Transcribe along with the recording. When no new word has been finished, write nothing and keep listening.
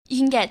You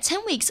can get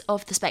 10 weeks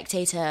of The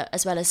Spectator,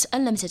 as well as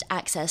unlimited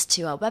access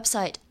to our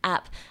website,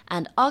 app,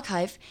 and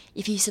archive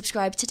if you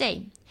subscribe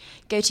today.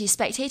 Go to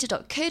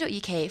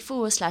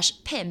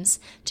spectator.co.uk/PIMS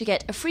to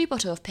get a free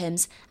bottle of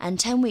PIMS and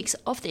 10 weeks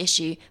of the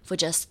issue for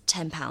just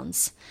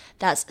 £10.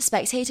 That's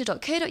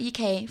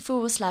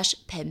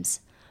spectator.co.uk/PIMS.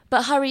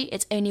 But hurry,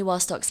 it's only while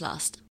stocks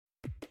last.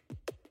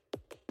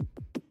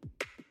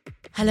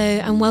 Hello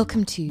and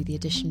welcome to the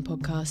Edition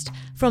podcast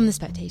from The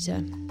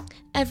Spectator.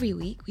 Every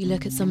week we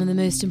look at some of the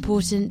most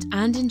important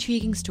and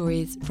intriguing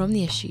stories from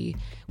the issue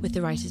with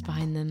the writers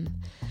behind them.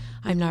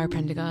 I'm Lara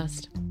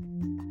Prendergast.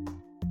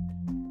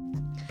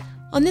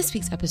 On this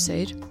week's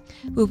episode,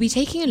 we'll be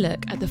taking a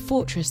look at the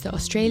fortress that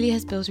Australia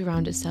has built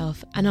around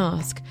itself and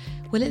ask,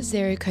 will its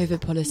zero COVID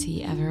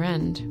policy ever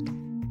end?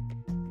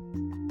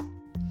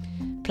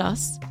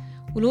 Plus,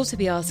 we'll also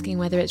be asking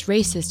whether it's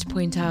racist to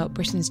point out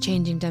Britain's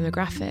changing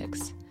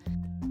demographics.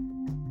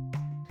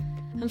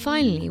 And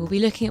finally, we'll be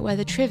looking at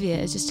whether trivia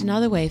is just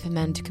another way for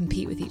men to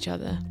compete with each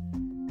other.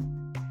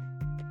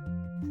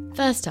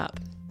 First up,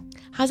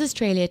 has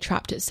Australia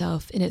trapped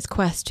itself in its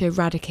quest to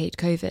eradicate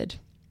COVID?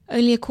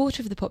 Only a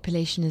quarter of the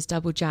population is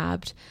double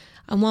jabbed,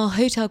 and while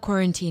hotel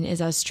quarantine is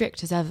as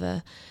strict as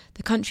ever,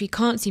 the country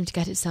can't seem to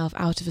get itself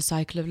out of a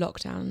cycle of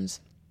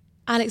lockdowns.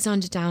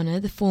 Alexander Downer,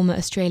 the former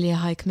Australia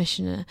High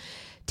Commissioner,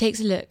 takes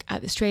a look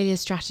at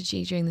Australia's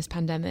strategy during this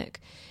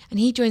pandemic, and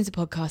he joins the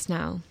podcast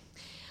now.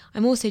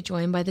 I'm also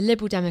joined by the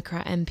Liberal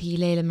Democrat MP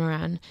Layla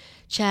Moran,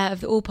 chair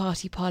of the All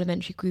Party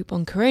Parliamentary Group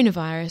on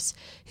coronavirus,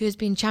 who has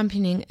been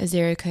championing a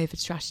zero COVID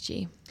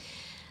strategy.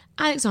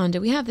 Alexander,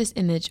 we have this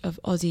image of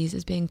Aussies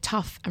as being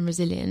tough and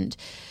resilient,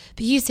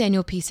 but you say in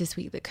your piece this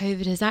week that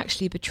COVID has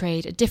actually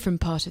betrayed a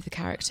different part of the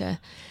character.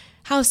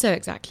 How so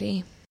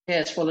exactly?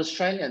 Yes, well,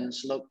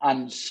 Australians look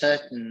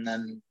uncertain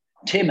and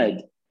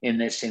timid in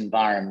this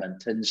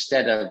environment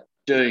instead of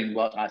doing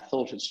what I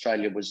thought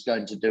Australia was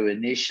going to do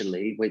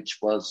initially, which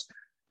was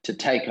to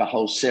take a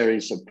whole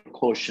series of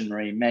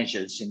precautionary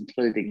measures,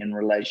 including in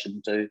relation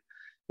to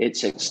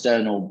its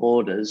external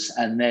borders,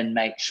 and then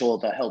make sure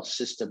the health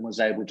system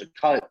was able to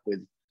cope with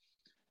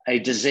a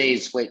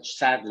disease which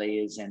sadly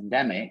is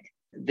endemic.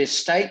 The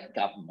state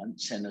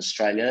governments in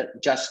Australia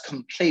just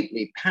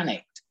completely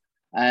panicked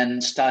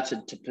and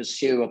started to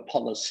pursue a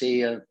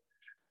policy of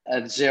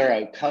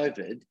zero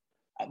COVID,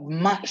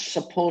 much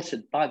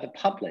supported by the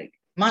public.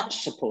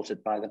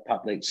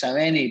 So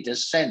any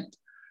dissent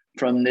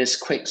from this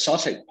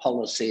quixotic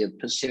policy of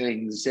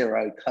pursuing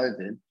zero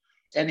COVID,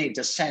 any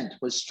dissent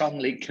was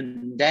strongly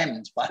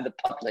condemned by the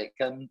public,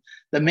 and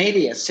the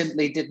media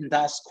simply didn't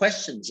ask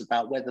questions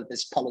about whether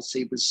this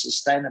policy was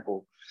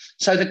sustainable.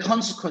 So the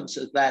consequence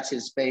of that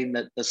has been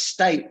that the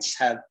states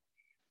have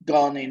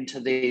gone into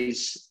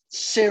these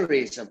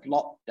series of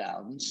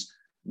lockdowns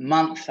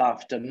month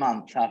after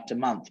month after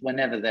month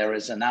whenever there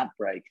is an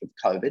outbreak of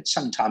COVID,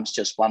 sometimes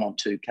just one or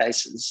two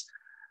cases.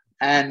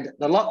 And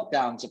the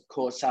lockdowns, of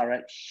course, are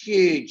at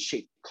huge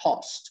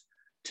cost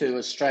to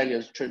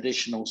Australia's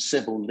traditional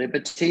civil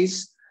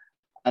liberties,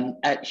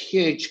 at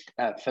huge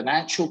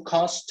financial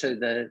cost to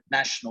the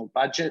national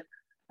budget,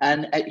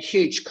 and at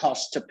huge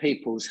cost to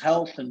people's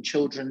health and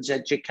children's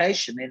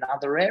education in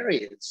other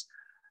areas.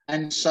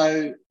 And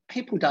so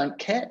people don't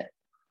care.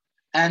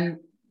 And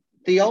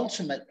the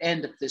ultimate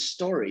end of this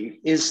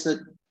story is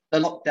that the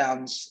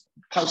lockdowns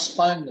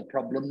postpone the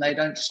problem, they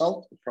don't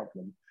solve the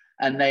problem,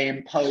 and they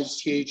impose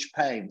huge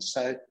pain.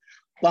 So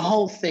the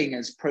whole thing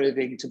is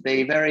proving to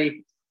be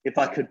very, if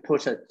I could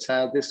put it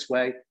this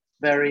way,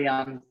 very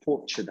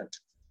unfortunate.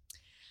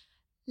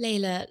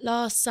 Layla,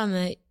 last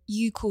summer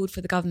you called for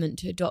the government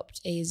to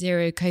adopt a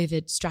zero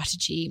COVID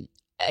strategy.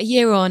 A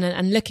year on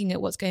and looking at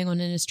what's going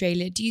on in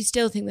Australia, do you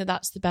still think that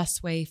that's the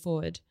best way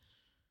forward?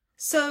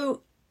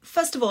 So,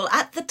 first of all,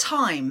 at the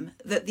time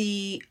that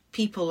the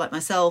people like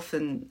myself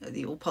and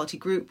the All Party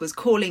Group was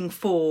calling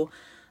for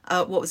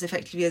what was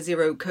effectively a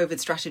zero COVID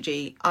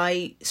strategy,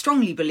 I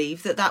strongly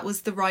believe that that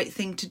was the right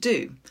thing to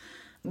do.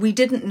 We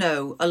didn't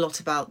know a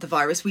lot about the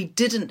virus. We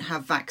didn't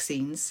have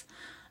vaccines.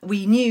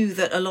 We knew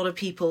that a lot of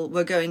people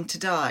were going to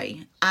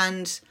die.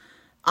 And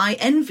I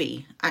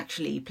envy,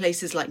 actually,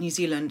 places like New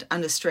Zealand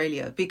and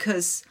Australia,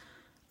 because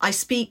I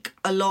speak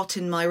a lot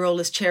in my role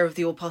as chair of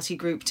the All Party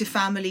Group to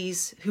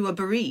families who are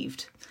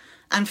bereaved.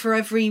 And for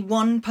every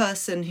one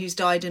person who's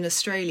died in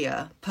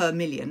Australia per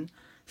million,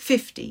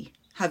 50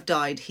 have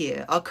died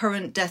here. Our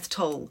current death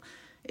toll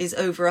is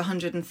over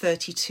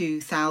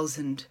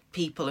 132,000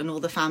 people and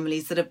all the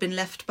families that have been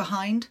left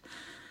behind.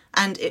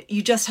 And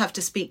you just have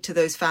to speak to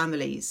those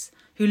families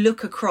who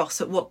look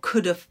across at what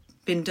could have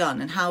been done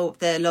and how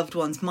their loved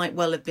ones might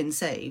well have been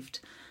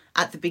saved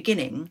at the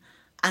beginning.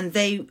 And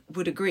they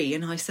would agree,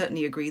 and I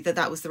certainly agree, that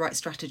that was the right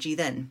strategy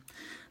then.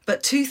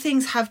 But two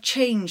things have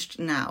changed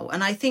now.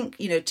 And I think,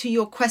 to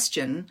your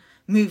question,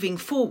 moving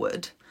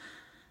forward,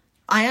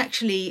 I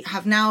actually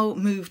have now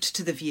moved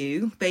to the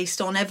view, based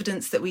on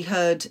evidence that we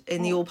heard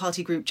in the All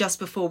Party Group just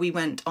before we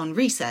went on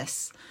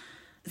recess,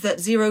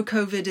 that zero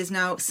COVID is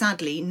now,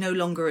 sadly, no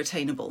longer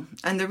attainable.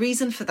 And the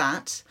reason for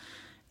that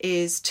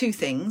is two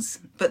things,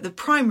 but the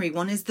primary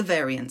one is the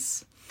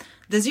variance.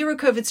 The zero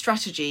COVID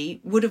strategy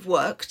would have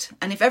worked.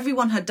 And if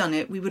everyone had done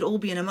it, we would all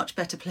be in a much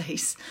better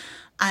place.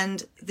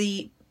 And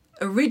the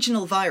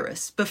original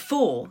virus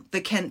before the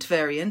Kent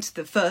variant,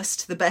 the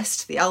first, the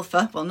best, the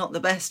alpha, well, not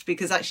the best,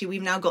 because actually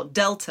we've now got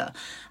Delta.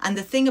 And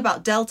the thing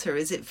about Delta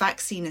is it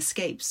vaccine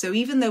escapes. So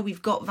even though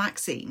we've got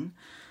vaccine,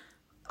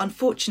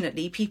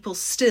 unfortunately, people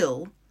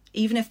still,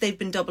 even if they've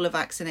been double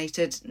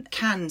vaccinated,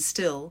 can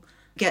still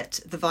get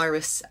the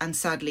virus and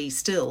sadly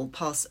still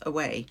pass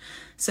away.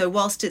 So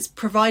whilst it's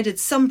provided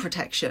some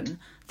protection,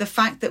 the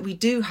fact that we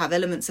do have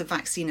elements of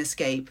vaccine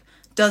escape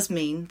does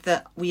mean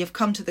that we have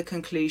come to the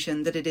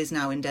conclusion that it is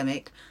now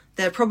endemic.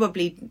 They're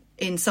probably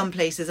in some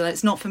places, and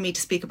it's not for me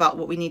to speak about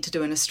what we need to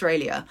do in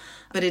Australia,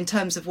 but in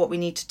terms of what we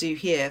need to do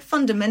here,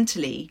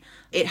 fundamentally,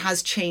 it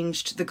has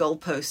changed the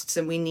goalposts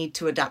and we need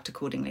to adapt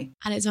accordingly.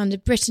 Alexander,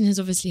 Britain has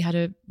obviously had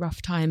a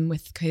rough time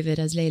with COVID,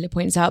 as Layla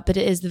points out, but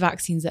it is the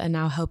vaccines that are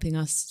now helping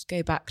us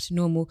go back to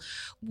normal.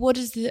 What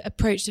is the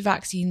approach to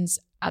vaccines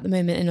at the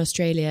moment in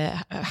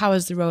Australia? How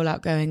is the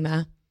rollout going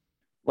there?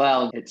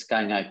 Well, it's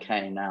going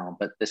okay now,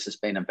 but this has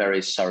been a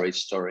very sorry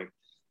story.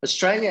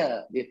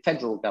 Australia, the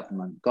federal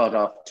government, got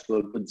off to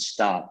a good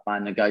start by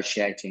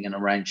negotiating an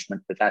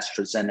arrangement with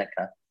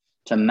AstraZeneca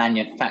to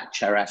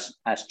manufacture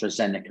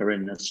AstraZeneca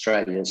in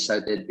Australia, so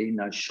there'd be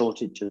no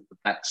shortage of the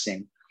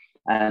vaccine.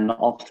 And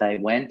off they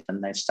went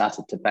and they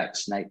started to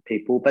vaccinate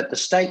people. But the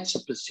states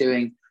are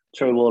pursuing,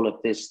 through all of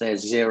this, their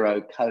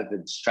zero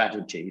COVID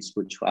strategies,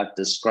 which I've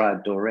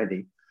described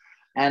already.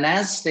 And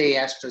as the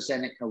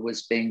AstraZeneca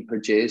was being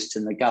produced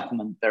and the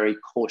government very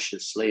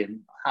cautiously, and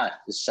I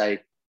have to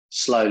say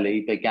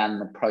slowly, began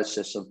the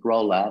process of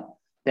rollout,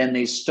 then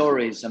these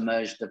stories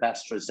emerged of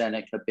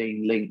AstraZeneca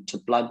being linked to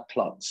blood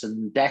clots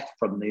and death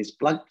from these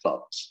blood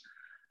clots.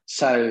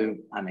 So,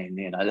 I mean,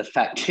 the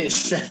fact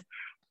is that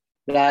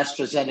the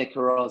AstraZeneca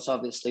was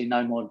obviously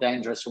no more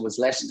dangerous or was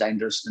less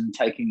dangerous than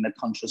taking the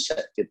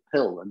contraceptive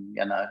pill.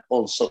 And,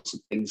 all sorts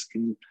of things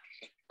can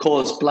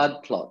cause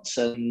blood clots.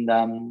 And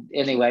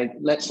anyway,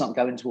 let's not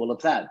go into all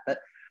of that. But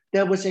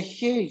there was a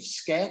huge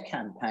scare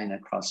campaign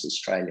across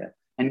Australia.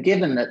 And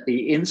given that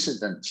the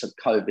incidence of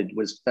COVID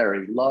was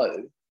very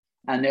low,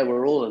 and there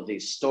were all of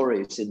these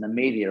stories in the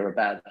media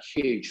about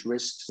huge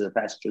risks of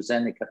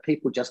AstraZeneca,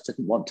 people just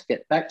didn't want to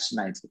get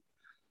vaccinated.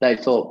 They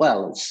thought,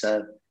 well,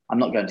 I'm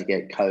not going to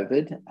get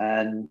COVID,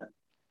 and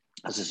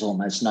there's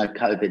almost no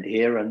COVID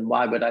here, and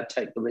why would I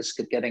take the risk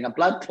of getting a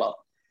blood clot?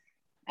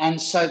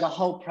 And so the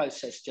whole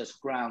process just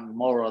ground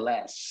more or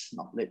less,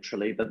 not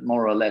literally, but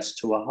more or less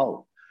to a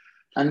halt,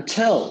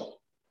 until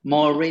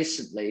more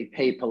recently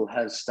people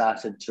have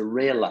started to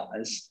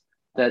realise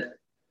that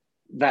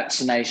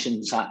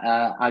vaccinations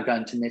are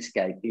going to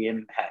mitigate the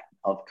impact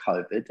of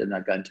COVID and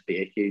are going to be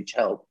a huge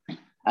help.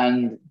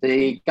 And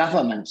the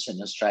governments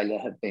in Australia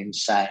have been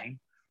saying,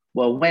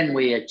 well, when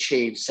we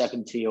achieve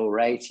 70 or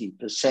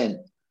 80%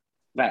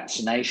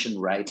 vaccination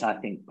rate, I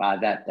think by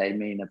that they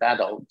mean of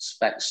adults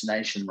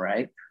vaccination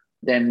rate,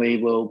 then we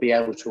will be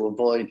able to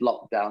avoid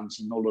lockdowns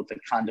and all of the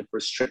kind of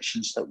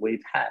restrictions that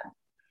we've had.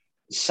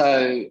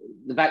 So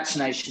the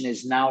vaccination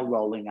is now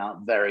rolling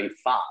out very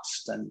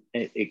fast and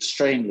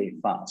extremely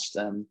fast.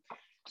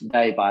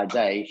 Day by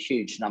day,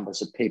 huge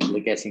numbers of people are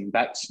getting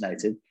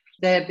vaccinated.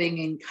 They're being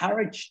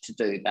encouraged to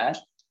do that,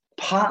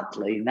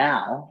 partly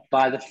now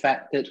by the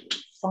fact that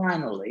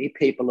finally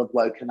people have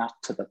woken up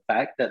to the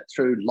fact that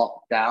through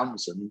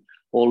lockdowns and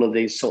all of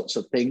these sorts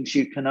of things,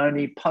 you can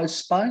only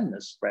postpone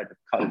the spread of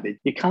COVID.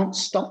 You can't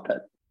stop it.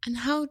 And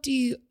how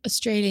do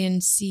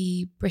Australians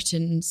see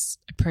Britain's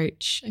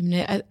approach? I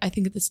mean, I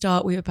think at the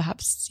start we were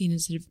perhaps seen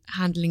as sort of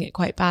handling it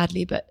quite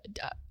badly, but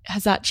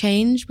has that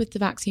changed with the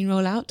vaccine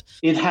rollout?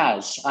 It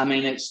has. I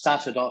mean, it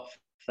started off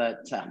that,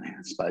 I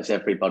suppose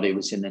everybody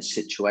was in this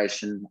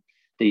situation.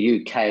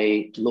 The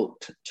UK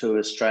looked to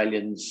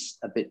Australians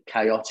a bit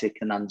chaotic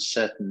and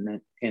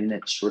uncertain in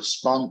its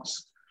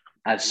response,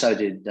 as so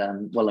did,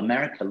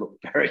 America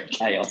looked very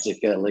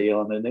chaotic early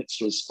on in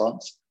its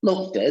response,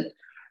 looked it,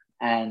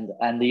 and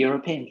the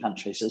European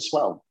countries as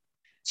well.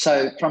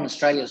 So from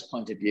Australia's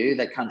point of view,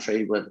 the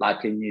country was,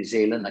 like in New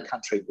Zealand, the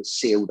country was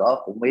sealed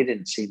off and we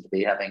didn't seem to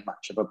be having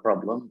much of a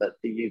problem, but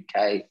the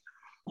UK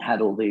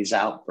had all these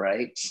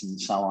outbreaks and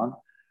so on.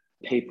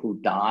 People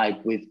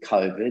died with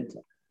COVID.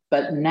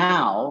 But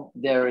now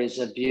there is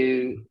a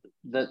view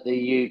that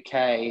the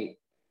UK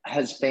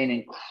has been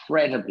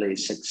incredibly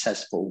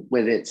successful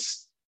with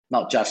its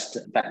not just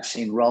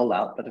vaccine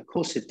rollout, but of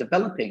course it's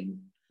developing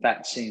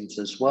vaccines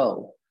as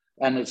well.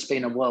 And it's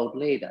been a world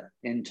leader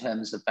in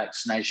terms of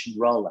vaccination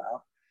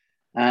rollout.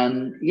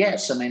 And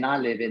yes, I mean, I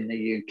live in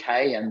the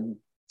UK and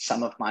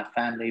some of my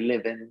family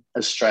live in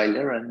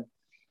Australia. And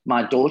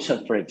my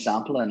daughter, for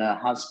example, and her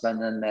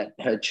husband and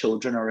her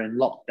children are in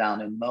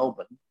lockdown in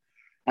Melbourne.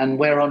 And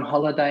we're on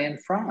holiday in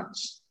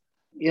France.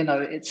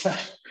 It's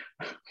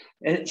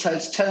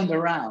turned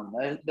around.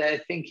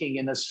 They're thinking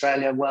in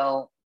Australia,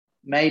 well,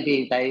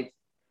 maybe they've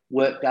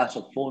worked out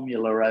a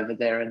formula over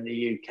there in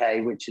the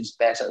UK, which is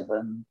better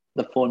than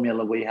the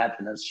formula we have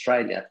in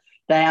Australia.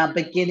 They are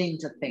beginning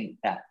to think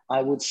that.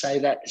 I would say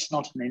that it's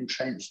not an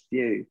entrenched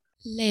view.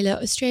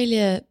 Layla,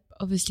 Australia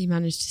obviously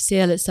managed to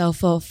seal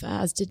itself off,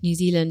 as did New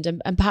Zealand,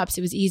 and perhaps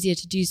it was easier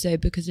to do so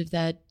because of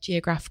their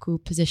geographical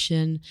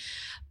position.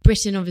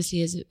 Britain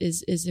obviously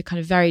is a kind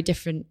of very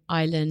different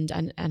island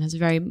and has a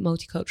very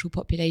multicultural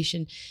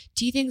population.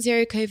 Do you think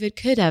zero COVID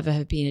could ever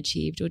have been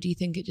achieved, or do you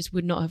think it just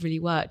would not have really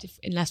worked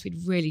unless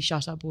we'd really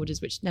shut our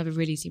borders, which never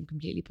really seemed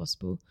completely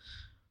possible?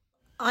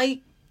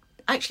 I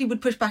actually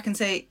would push back and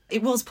say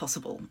it was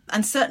possible.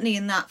 And certainly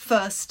in that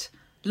first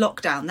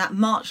lockdown, that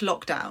March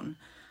lockdown,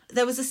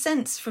 there was a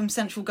sense from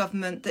central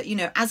government that,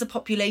 as a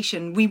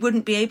population, we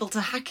wouldn't be able to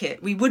hack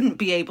it. We wouldn't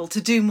be able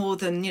to do more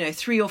than,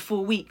 3 or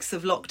 4 weeks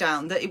of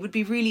lockdown, that it would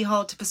be really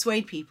hard to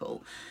persuade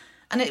people.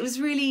 And it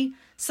was really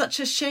such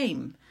a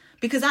shame,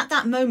 because at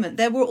that moment,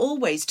 there were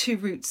always 2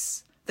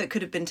 routes that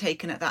could have been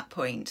taken at that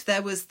point.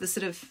 There was the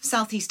sort of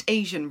Southeast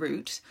Asian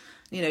route.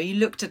 You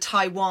look to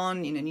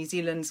Taiwan, New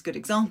Zealand's a good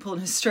example,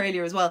 and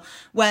Australia as well,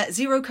 where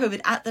zero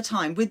COVID at the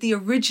time, with the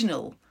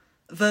original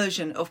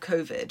version of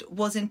COVID,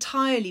 was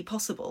entirely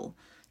possible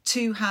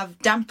to have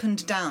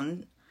dampened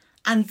down,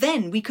 and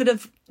then we could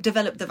have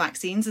developed the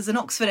vaccines. As an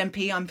Oxford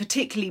MP, I'm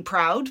particularly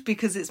proud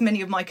because it's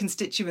many of my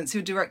constituents who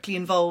are directly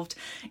involved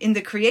in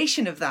the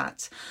creation of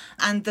that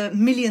and the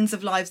millions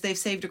of lives they've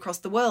saved across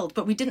the world.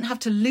 But we didn't have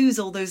to lose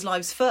all those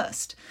lives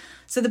first.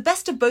 So the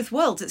best of both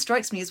worlds, it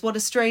strikes me, is what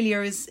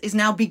Australia is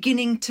now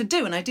beginning to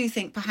do. And I do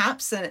think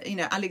perhaps,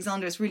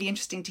 Alexander, it's really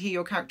interesting to hear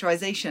your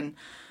characterisation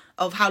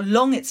of how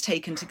long it's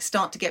taken to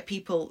start to get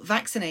people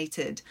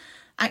vaccinated.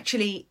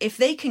 Actually, if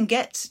they can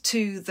get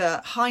to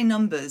the high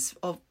numbers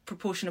of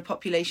proportion of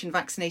population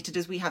vaccinated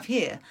as we have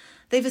here,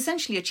 they've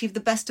essentially achieved the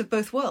best of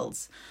both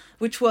worlds,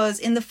 which was,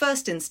 in the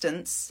first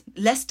instance,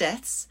 less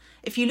deaths.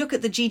 If you look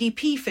at the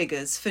GDP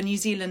figures for New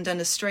Zealand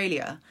and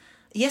Australia,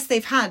 yes,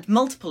 they've had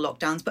multiple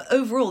lockdowns, but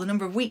overall the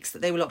number of weeks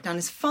that they were locked down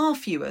is far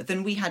fewer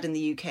than we had in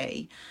the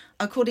UK.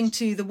 According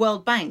to the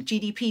World Bank,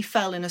 GDP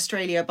fell in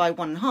Australia by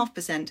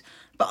 1.5%,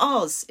 but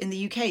ours in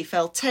the UK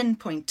fell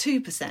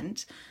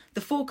 10.2%.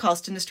 The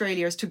forecast in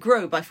Australia is to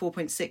grow by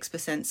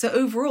 4.6%. So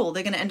overall,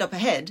 they're going to end up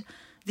ahead.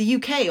 The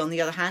UK, on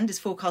the other hand, is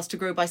forecast to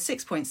grow by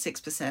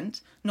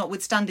 6.6%,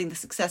 notwithstanding the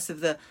success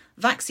of the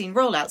vaccine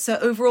rollout. So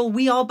overall,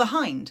 we are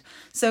behind.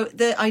 So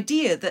the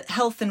idea that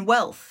health and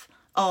wealth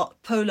are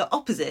polar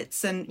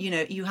opposites and,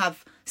 you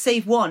have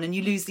save one and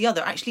you lose the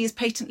other actually is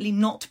patently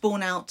not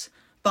borne out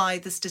by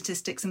the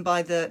statistics and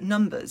by the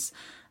numbers.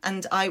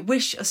 And I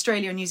wish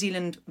Australia and New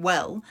Zealand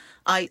well.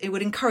 It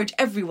would encourage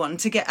everyone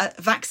to get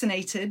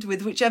vaccinated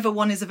with whichever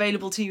one is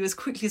available to you as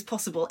quickly as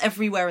possible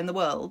everywhere in the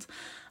world.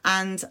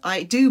 And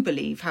I do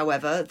believe,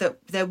 however,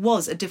 that there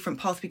was a different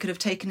path we could have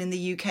taken in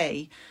the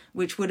UK,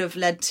 which would have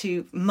led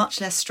to much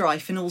less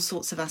strife in all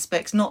sorts of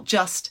aspects, not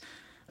just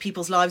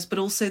people's lives, but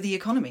also the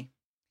economy.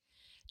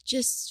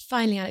 Just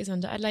finally,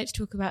 Alexander, I'd like to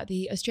talk about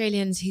the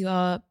Australians who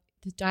are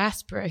the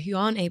diaspora who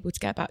aren't able to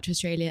get back to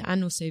Australia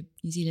and also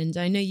New Zealand.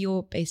 I know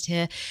you're based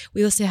here.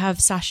 We also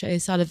have Sasha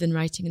O'Sullivan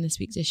writing in this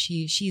week's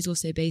issue. She's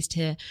also based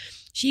here.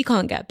 She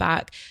can't get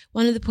back.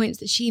 One of the points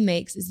that she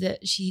makes is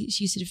that she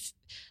sort of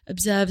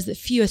observes that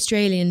few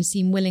Australians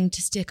seem willing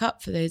to stick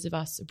up for those of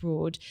us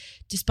abroad,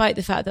 despite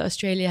the fact that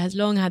Australia has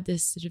long had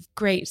this sort of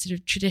great sort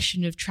of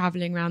tradition of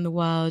travelling around the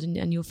world,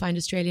 and you'll find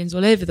Australians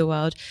all over the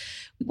world.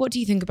 What do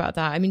you think about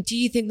that? I mean, do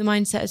you think the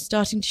mindset is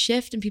starting to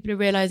shift and people are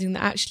realising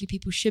that actually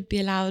people should be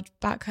allowed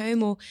back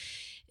home, or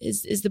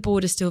is the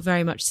border still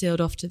very much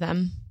sealed off to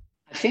them?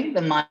 I think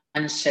the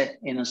mindset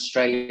in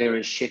Australia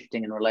is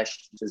shifting in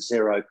relation to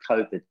zero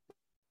COVID,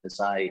 as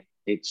I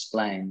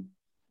explained.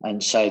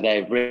 And so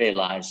they've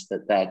realised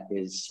that that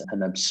is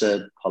an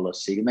absurd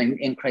policy. I mean,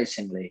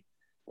 increasingly,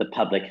 the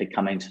public are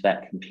coming to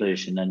that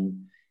conclusion,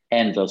 and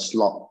endless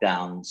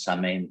lockdowns. I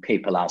mean,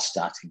 people are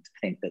starting to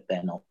think that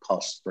they're not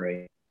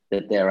cost-free,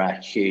 that there are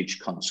huge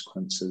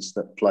consequences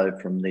that flow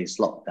from these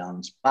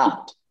lockdowns.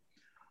 But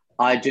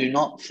I do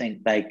not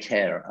think they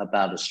care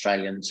about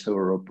Australians who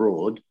are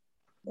abroad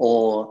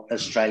or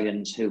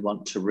Australians who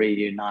want to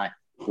reunite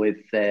with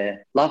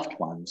their loved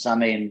ones. I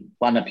mean,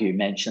 one of you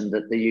mentioned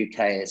that the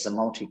UK is a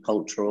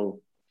multicultural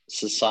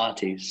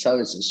society. So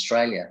is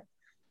Australia.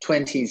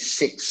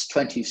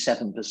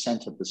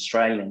 27% of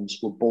Australians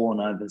were born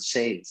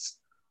overseas.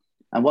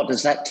 And what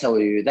does that tell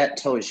you? That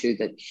tells you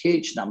that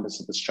huge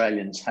numbers of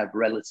Australians have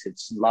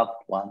relatives,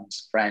 loved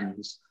ones,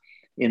 friends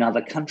in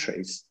other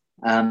countries,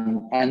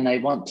 and they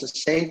want to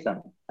see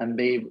them and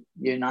be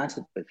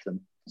united with them.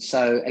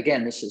 So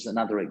again, this is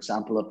another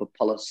example of a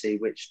policy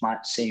which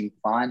might seem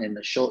fine in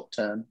the short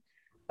term,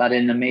 but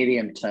in the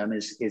medium term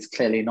is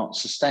clearly not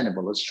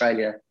sustainable.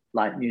 Australia,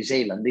 like New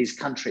Zealand, these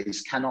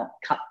countries cannot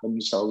cut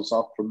themselves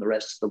off from the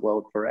rest of the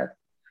world forever,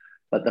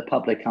 but the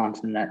public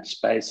aren't in that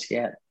space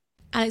yet.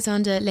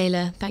 Alexander,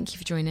 Layla, thank you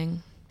for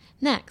joining.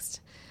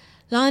 Next,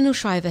 Lionel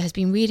Shriver has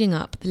been reading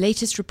up the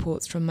latest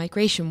reports from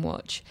Migration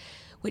Watch,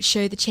 which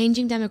show the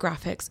changing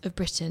demographics of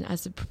Britain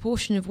as the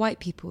proportion of white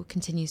people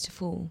continues to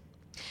fall.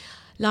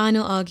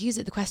 Lionel argues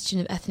that the question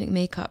of ethnic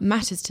makeup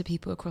matters to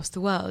people across the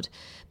world,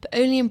 but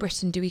only in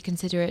Britain do we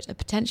consider it a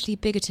potentially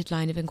bigoted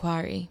line of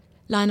inquiry.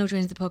 Lionel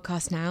joins the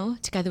podcast now,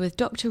 together with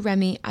Dr.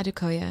 Remi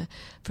Adekoya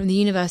from the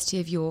University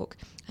of York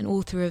and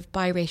author of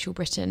Biracial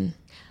Britain.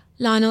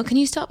 Lionel, can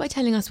you start by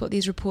telling us what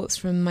these reports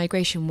from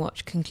Migration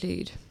Watch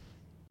conclude?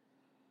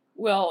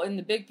 Well, in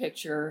the big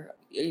picture,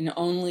 in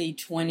only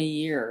 20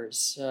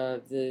 years,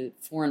 the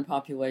foreign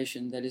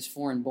population that is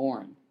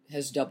foreign-born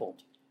has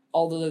doubled.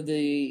 Although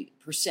the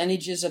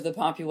percentages of the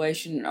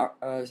population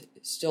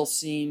still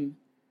seem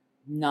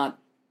not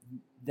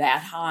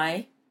that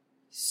high,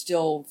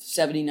 still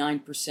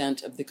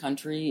 79% of the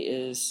country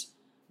is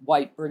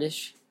white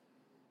British.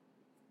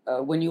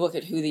 When you look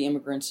at who the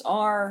immigrants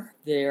are,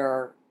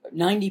 they're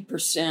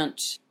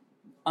 90%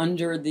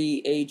 under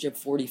the age of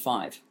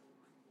 45.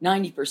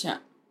 90%.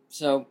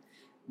 So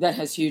that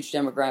has huge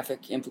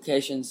demographic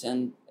implications.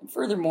 And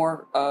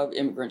furthermore,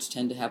 immigrants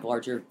tend to have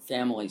larger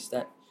families.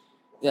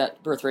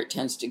 That birth rate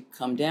tends to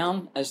come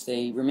down as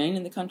they remain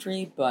in the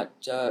country,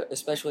 but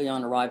especially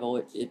on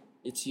arrival,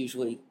 it's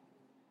usually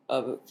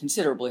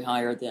considerably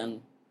higher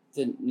than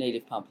the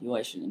native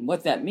population. And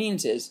what that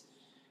means is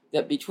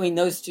that between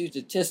those two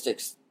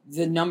statistics,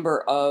 the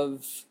number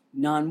of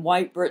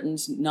non-white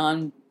Britons,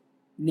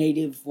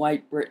 non-native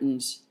white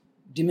Britons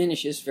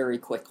diminishes very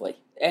quickly.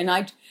 And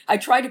I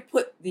try to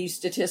put these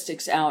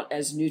statistics out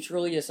as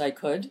neutrally as I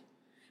could,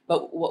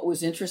 but what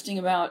was interesting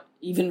about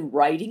even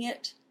writing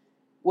it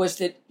was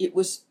that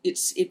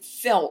it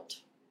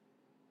felt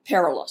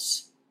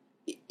perilous.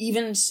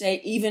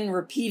 Even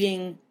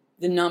repeating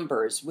the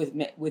numbers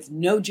with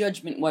no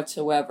judgment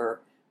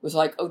whatsoever was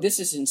like, oh, this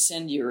is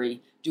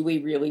incendiary. Do we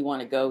really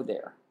want to go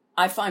there?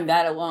 I find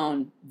that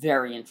alone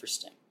very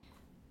interesting.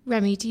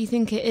 Remi, do you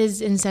think it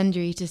is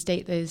incendiary to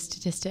state those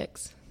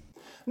statistics?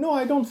 No,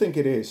 I don't think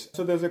it is.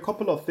 So there's a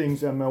couple of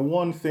things.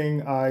 One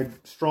thing I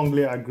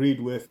strongly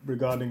agreed with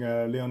regarding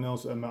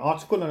Lionel's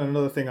article, and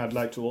another thing I'd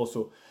like to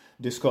also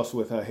discuss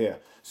with her here.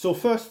 So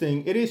first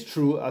thing, it is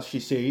true, as she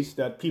says,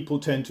 that people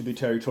tend to be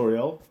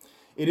territorial.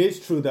 It is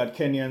true that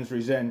Kenyans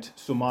resent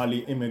Somali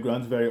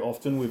immigrants very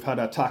often. We've had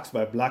attacks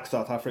by black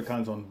South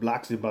Africans on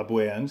black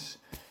Zimbabweans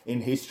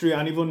in history,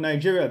 and even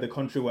Nigeria, the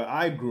country where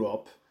I grew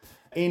up.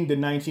 In the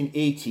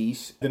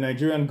 1980s, the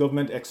Nigerian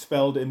government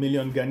expelled 1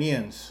 million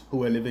Ghanaians who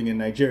were living in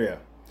Nigeria.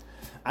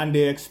 And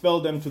they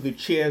expelled them to the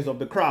cheers of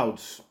the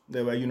crowds.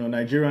 There were,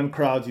 Nigerian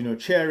crowds,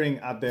 cheering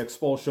at the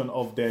expulsion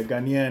of their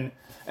Ghanaian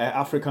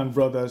African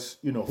brothers,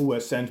 who were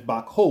sent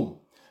back home.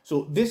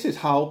 So this is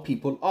how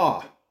people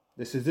are.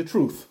 This is the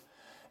truth.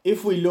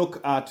 If we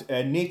look at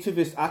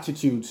nativist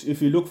attitudes,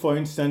 if you look, for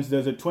instance,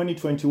 there's a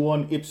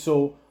 2021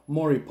 Ipsos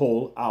Mori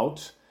poll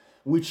out,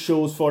 which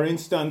shows, for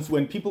instance,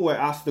 when people were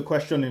asked the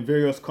question in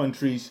various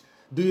countries,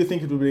 do you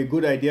think it would be a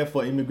good idea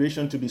for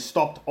immigration to be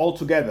stopped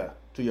altogether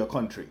to your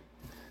country?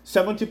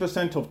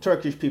 70% of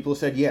Turkish people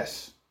said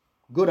yes,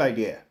 good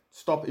idea,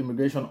 stop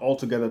immigration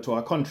altogether to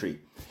our country.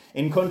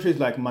 In countries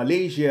like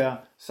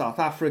Malaysia, South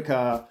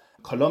Africa,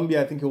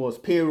 Colombia, I think it was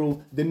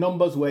Peru, the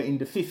numbers were in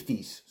the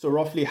 50s. So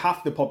roughly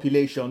half the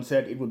population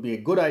said it would be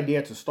a good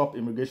idea to stop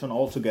immigration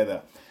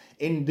altogether.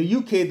 In the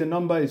UK, the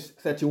number is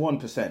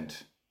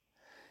 31%.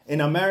 In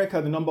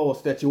America, the number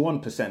was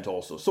 31%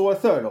 also, so a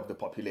third of the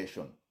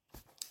population.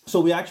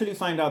 So we actually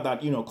find out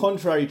that,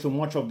 contrary to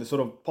much of the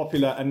sort of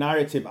popular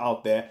narrative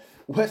out there,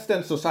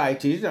 Western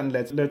societies, and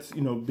let's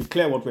be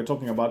clear what we're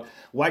talking about,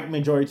 white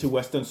majority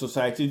Western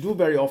societies do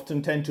very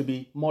often tend to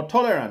be more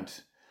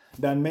tolerant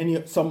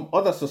than some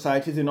other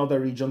societies in other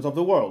regions of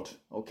the world.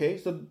 Okay,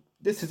 so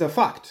this is a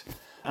fact,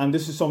 and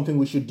this is something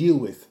we should deal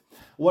with.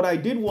 What I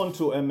did want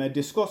to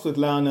discuss with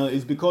Lionel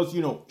is because,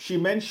 she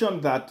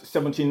mentioned that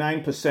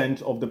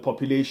 79% of the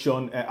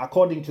population,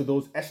 according to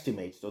those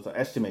are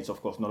estimates,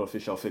 of course, not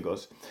official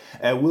figures,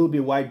 will be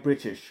white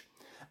British.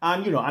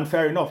 And, and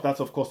fair enough, that's,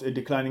 of course, a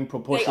declining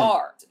proportion. They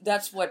are.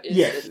 That's what is.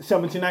 Yes,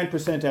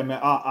 79%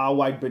 are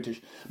white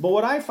British. But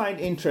what I find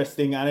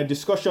interesting, and a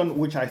discussion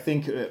which I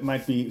think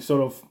might be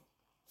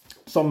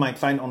some might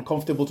find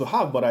uncomfortable to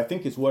have, but I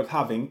think it's worth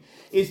having,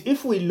 is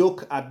if we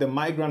look at the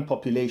migrant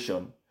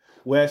population,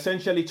 we're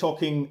essentially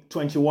talking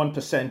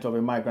 21% of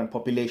a migrant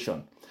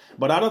population.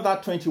 But out of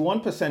that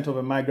 21% of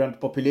a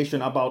migrant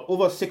population, about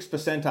over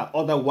 6% are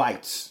other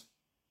whites.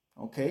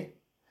 Okay?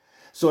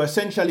 So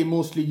essentially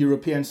mostly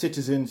European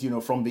citizens,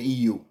 from the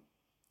EU.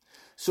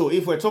 So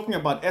if we're talking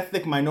about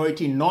ethnic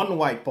minority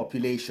non-white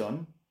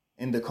population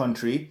in the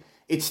country,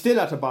 it's still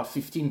at about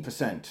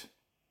 15%.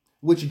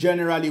 Which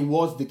generally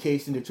was the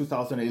case in the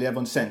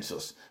 2011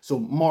 census. So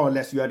more or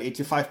less you had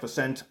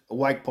 85%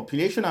 white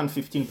population and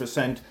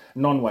 15%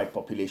 non-white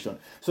population.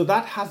 So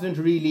that hasn't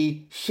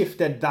really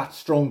shifted that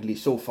strongly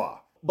so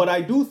far. But I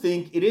do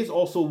think it is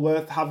also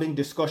worth having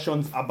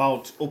discussions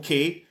about,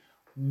 okay,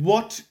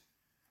 what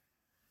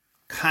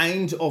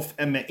kind of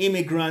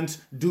immigrants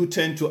do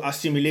tend to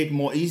assimilate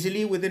more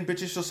easily within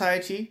British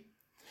society?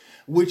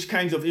 Which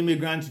kinds of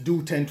immigrants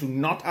do tend to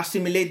not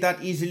assimilate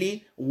that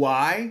easily?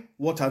 Why?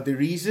 What are the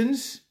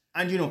reasons?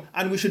 And,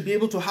 and we should be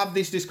able to have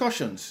these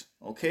discussions,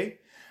 okay?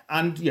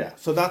 And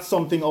so that's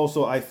something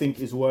also I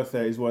think is worth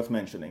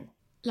mentioning.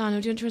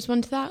 Lionel, do you want to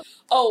respond to that?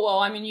 Oh, well,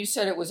 I mean, you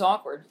said it was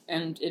awkward,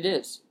 and it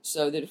is.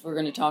 So that if we're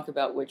going to talk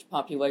about which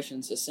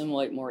populations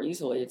assimilate more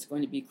easily, it's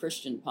going to be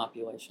Christian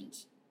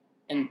populations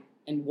and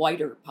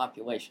whiter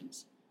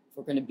populations, if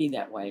we're going to be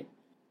that way.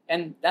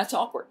 And that's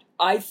awkward.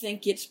 I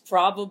think it's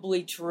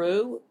probably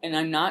true, and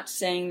I'm not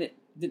saying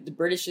that the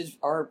British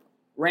are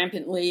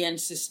rampantly and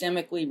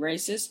systemically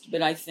racist,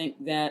 but I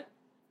think that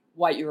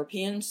white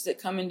Europeans that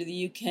come into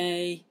the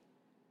UK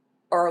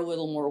are a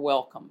little more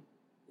welcome.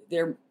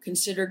 They're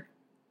considered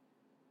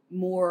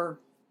more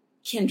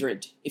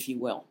kindred, if you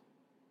will.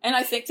 And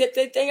I think that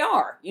they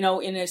are, in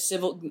a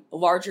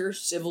larger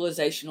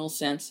civilizational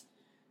sense,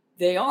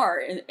 they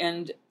are.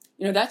 And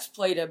that's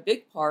played a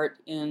big part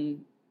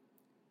in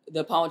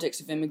the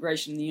politics of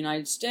immigration in the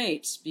United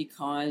States,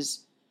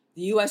 because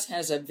the U.S.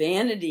 has a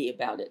vanity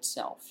about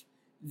itself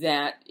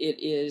that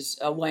it is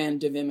a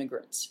land of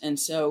immigrants. And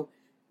so,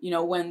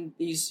 when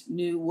these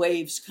new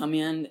waves come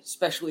in,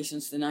 especially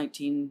since the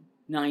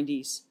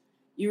 1990s,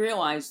 you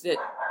realize that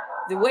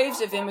the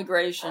waves of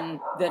immigration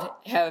that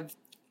have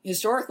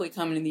historically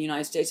come into the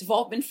United States have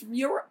all been from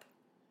Europe.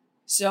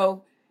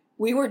 So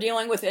we were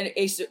dealing with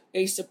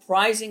a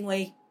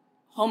surprisingly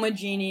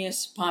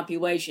homogeneous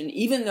population,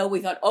 even though we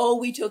thought,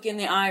 we took in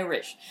the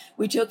Irish,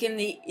 we took in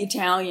the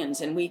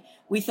Italians, and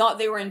we thought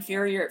they were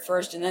inferior at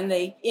first, and then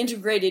they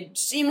integrated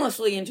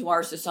seamlessly into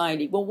our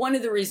society. Well, one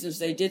of the reasons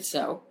they did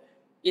so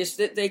is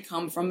that they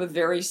come from a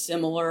very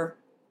similar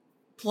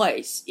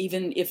place,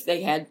 even if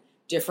they had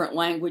different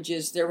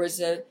languages. There was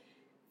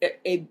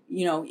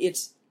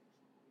it's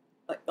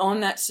on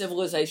that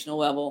civilizational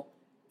level,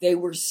 they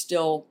were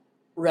still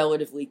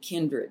relatively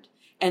kindred.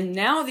 And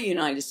now the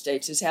United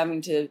States is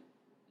having to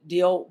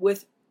deal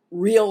with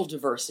real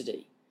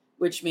diversity,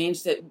 which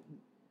means that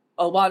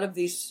a lot of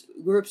these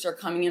groups are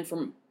coming in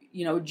from,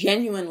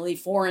 genuinely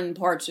foreign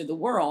parts of the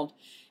world.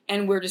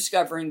 And we're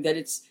discovering that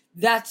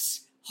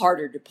that's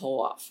harder to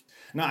pull off.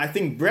 Now, I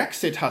think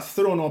Brexit has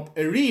thrown up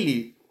a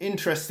really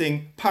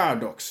interesting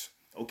paradox.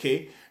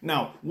 Okay.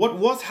 Now, what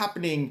was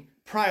happening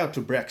prior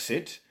to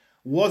Brexit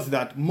was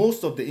that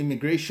most of the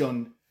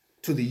immigration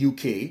to the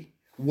UK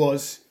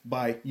was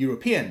by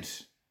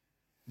Europeans.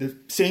 The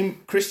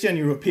same Christian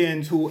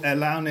Europeans who,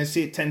 Lionel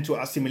said, tend to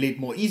assimilate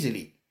more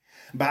easily.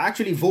 By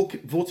actually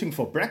voting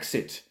for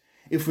Brexit,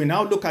 if we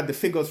now look at the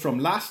figures from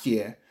last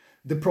year,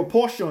 the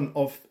proportion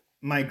of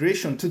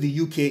migration to the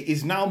UK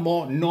is now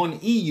more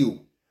non-EU.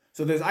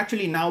 So there's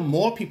actually now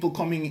more people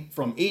coming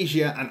from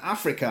Asia and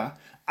Africa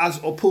as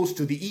opposed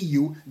to the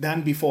EU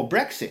than before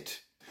Brexit.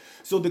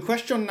 So the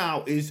question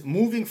now is,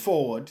 moving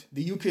forward,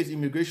 the UK's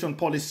immigration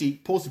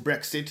policy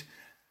post-Brexit,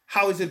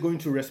 how is it going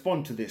to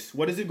respond to this?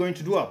 What is it going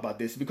to do about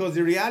this? Because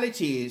the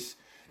reality is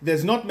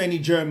there's not many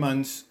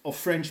Germans or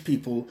French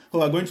people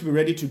who are going to be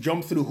ready to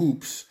jump through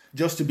hoops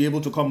just to be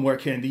able to come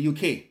work here in the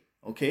UK,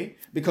 okay?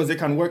 Because they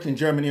can work in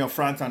Germany or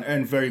France and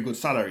earn very good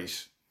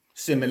salaries,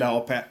 similar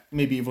or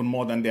maybe even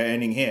more than they're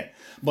earning here.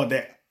 But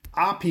there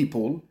are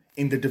people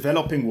in the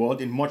developing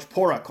world, in much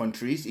poorer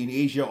countries, in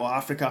Asia or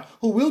Africa,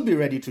 who will be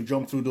ready to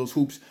jump through those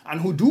hoops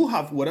and who do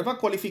have whatever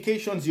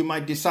qualifications you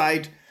might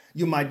decide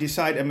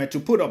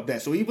to put up there.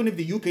 So even if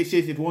the UK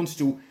says it wants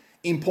to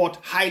import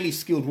highly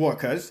skilled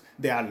workers,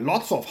 there are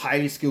lots of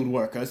highly skilled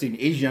workers in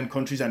Asian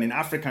countries and in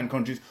African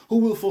countries who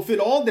will fulfill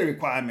all the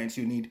requirements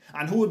you need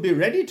and who will be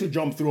ready to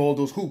jump through all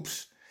those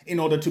hoops in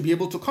order to be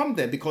able to come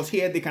there, because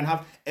here they can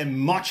have a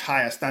much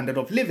higher standard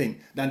of living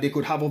than they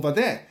could have over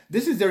there.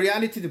 This is the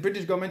reality the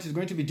British government is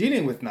going to be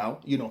dealing with now,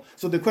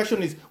 So the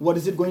question is, what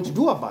is it going to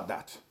do about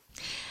that?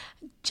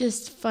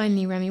 Just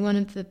finally, Remi, one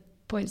of the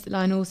points that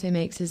Lionel also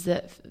makes is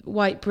that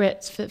white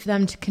Brits, for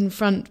them to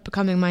confront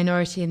becoming a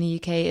minority in the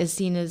UK is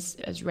seen as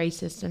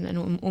racist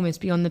and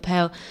almost beyond the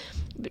pale.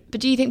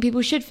 But do you think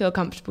people should feel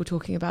comfortable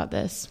talking about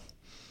this?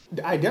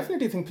 I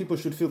definitely think people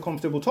should feel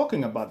comfortable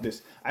talking about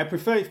this. I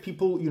prefer if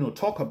people,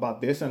 talk about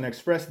this and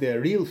express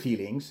their real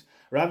feelings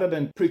rather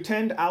than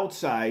pretend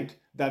outside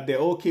that they're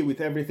okay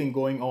with everything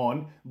going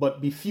on,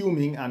 but be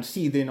fuming and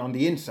seething on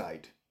the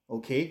inside.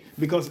 Okay,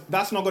 because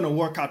that's not going to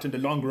work out in the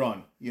long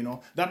run.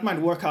 That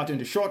might work out in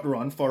the short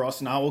run for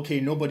us now. Okay,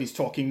 nobody's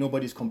talking,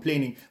 nobody's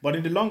complaining, but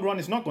in the long run,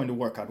 it's not going to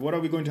work out. What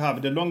are we going to have?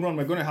 In the long run,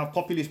 we're going to have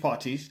populist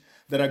parties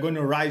that are going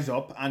to rise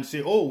up and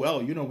say, oh,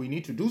 well, we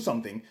need to do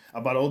something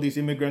about all these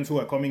immigrants who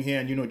are coming here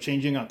and,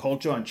 changing our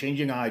culture and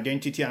changing our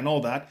identity and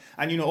all that.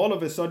 And, all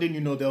of a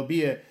sudden, there'll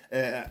be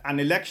an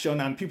election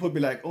and people will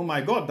be like, oh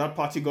my God, that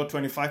party got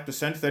 25%,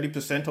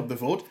 30% of the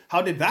vote.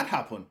 How did that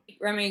happen?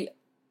 Remi,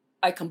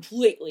 I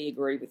completely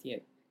agree with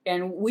you.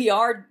 And we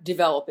are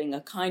developing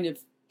a kind of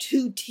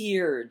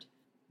two-tiered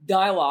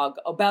dialogue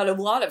about a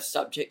lot of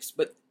subjects,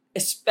 but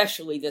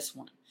especially this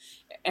one.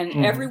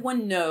 And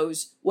everyone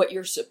knows what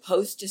you're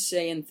supposed to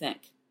say and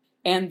think.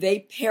 And they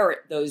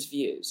parrot those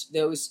views,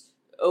 those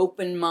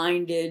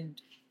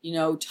open-minded,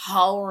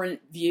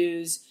 tolerant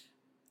views.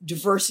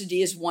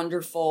 Diversity is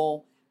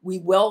wonderful. We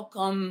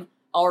welcome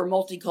our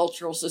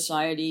multicultural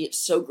society. It's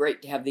so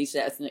great to have these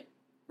ethnic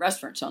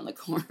restaurants on the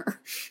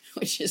corner,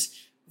 which is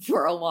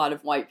for a lot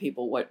of white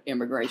people what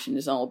immigration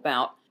is all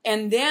about.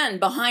 And then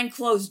behind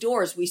closed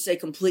doors, we say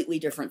completely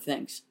different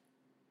things.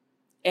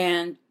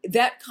 And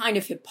that kind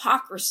of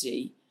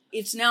hypocrisy,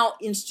 it's now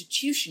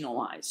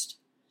institutionalized.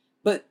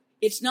 But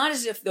it's not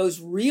as if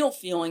those real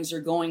feelings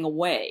are going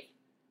away.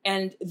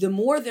 And the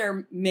more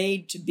they're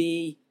made to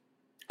be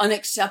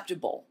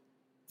unacceptable,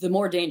 the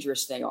more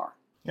dangerous they are.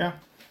 Yeah,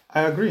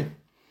 I agree.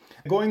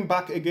 Going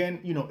back again,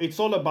 it's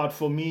all about,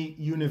 for me,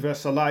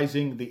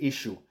 universalizing the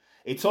issue.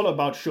 It's all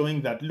about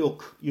showing that,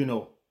 look,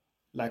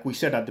 like we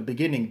said at the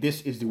beginning,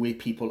 this is the way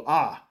people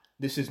are.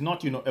 This is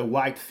not, a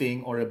white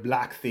thing or a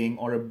black thing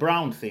or a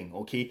brown thing,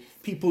 okay?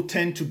 People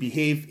tend to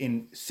behave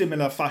in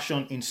similar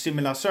fashion in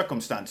similar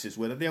circumstances,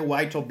 whether they're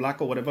white or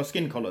black or whatever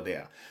skin color they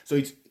are.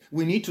 So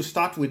we need to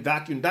start with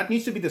that. That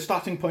needs to be the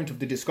starting point of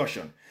the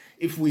discussion.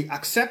 If we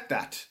accept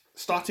that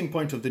starting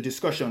point of the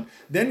discussion,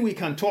 then we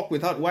can talk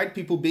without white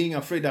people being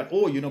afraid that,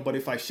 but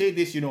if I say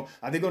this,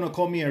 are they going to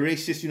call me a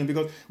racist?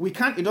 Because we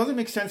can't, it doesn't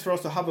make sense for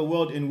us to have a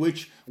world in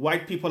which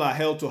white people are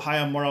held to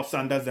higher moral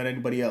standards than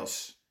anybody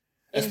else.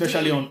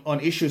 Especially on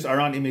issues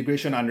around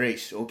immigration and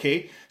race,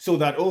 okay? So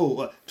that,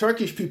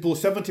 Turkish people,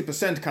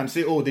 70% can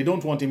say, they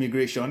don't want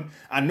immigration,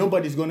 and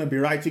nobody's going to be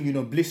writing,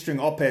 blistering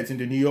op-eds in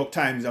the New York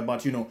Times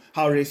about,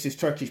 how racist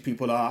Turkish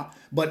people are.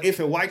 But if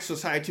a white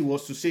society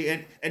was to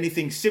say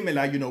anything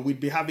similar, we'd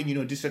be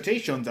having,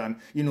 dissertations and,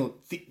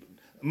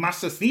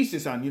 master's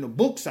thesis and,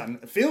 books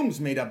and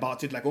films made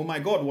about it, like, oh my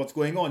God, what's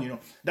going on?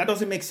 That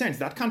doesn't make sense.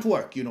 That can't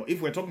work.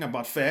 If we're talking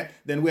about fair,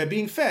 then we're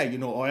being fair,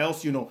 or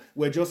else,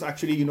 we're just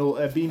actually,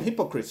 being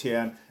hypocrites here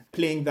and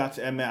playing that,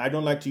 I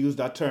don't like to use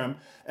that term,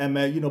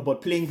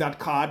 but playing that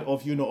card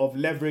of, of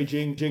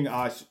leveraging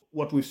us,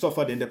 what we've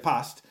suffered in the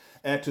past,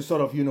 to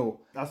sort of,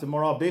 as a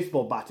moral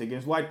baseball bat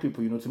against white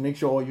people, to make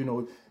sure,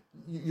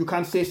 you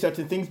can't say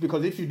certain things,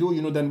 because if you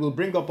do, then we'll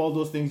bring up all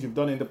those things you've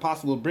done in the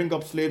past. We'll bring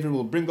up slavery,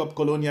 we'll bring up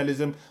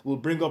colonialism, we'll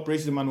bring up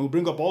racism, and we'll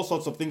bring up all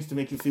sorts of things to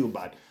make you feel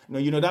bad.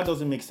 That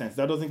doesn't make sense.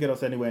 That doesn't get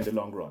us anywhere in the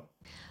long run.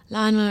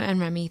 Lionel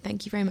and Remi,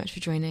 thank you very much for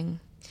joining.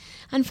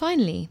 And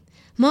finally,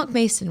 Mark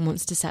Mason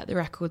wants to set the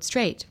record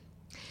straight.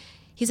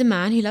 He's a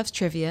man who loves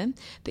trivia,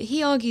 but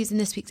he argues in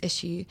this week's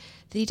issue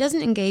that he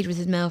doesn't engage with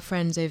his male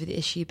friends over the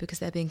issue because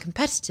they're being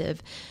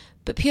competitive,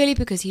 but purely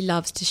because he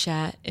loves to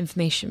share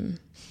information.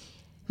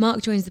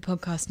 Mark joins the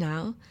podcast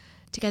now,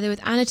 together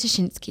with Anna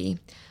Ptaszynski,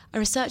 a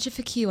researcher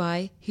for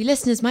QI who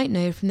listeners might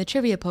know from the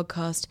trivia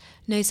podcast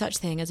No Such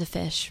Thing as a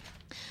Fish.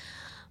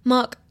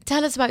 Mark,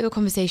 tell us about your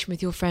conversation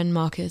with your friend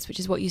Marcus, which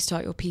is what you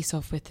start your piece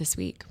off with this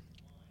week.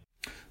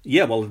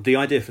 Yeah, well, the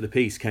idea for the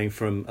piece came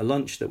from a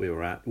lunch that we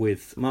were at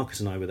with Marcus,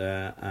 and I were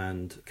there,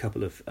 and a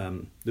couple of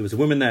there was a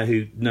woman there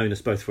who'd known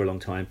us both for a long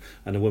time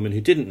and a woman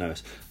who didn't know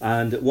us.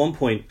 And at one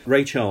point,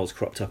 Ray Charles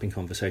cropped up in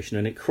conversation,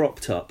 and it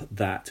cropped up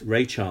that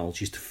Ray Charles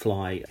used to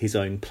fly his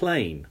own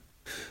plane,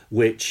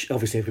 which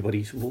obviously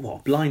everybody's,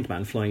 what, a blind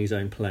man flying his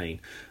own plane.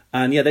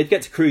 And yeah, they'd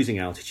get to cruising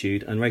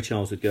altitude, and Ray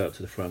Charles would go up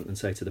to the front and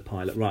say to the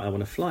pilot, right, I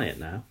want to fly it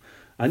now.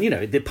 And,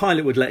 the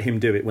pilot would let him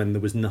do it when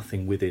there was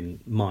nothing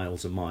within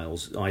miles and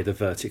miles, either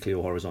vertically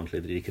or horizontally,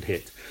 that he could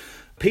hit.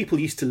 People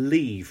used to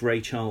leave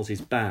Ray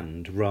Charles's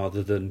band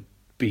rather than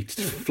be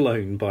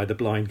flown by the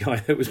blind guy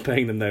that was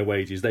paying them their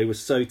wages. They were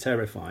so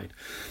terrified.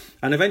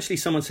 And eventually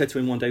someone said to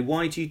him one day,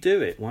 why do you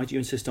do it? Why do you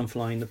insist on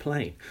flying the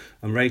plane?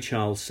 And Ray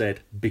Charles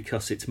said,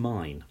 because it's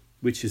mine,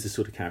 which is the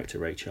sort of character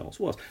Ray Charles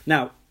was.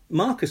 Now,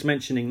 Marcus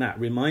mentioning that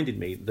reminded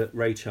me that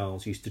Ray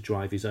Charles used to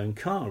drive his own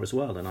car as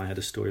well, and I had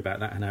a story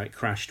about that and how it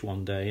crashed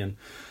one day and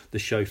the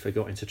chauffeur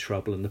got into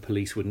trouble and the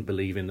police wouldn't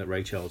believe in that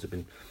Ray Charles had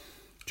been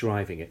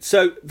driving it.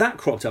 So that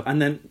cropped up, and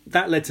then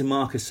that led to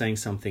Marcus saying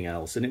something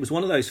else, and it was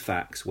one of those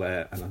facts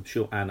where, and I'm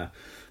sure Anna,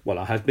 well,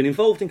 I have been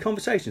involved in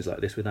conversations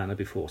like this with Anna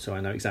before, so I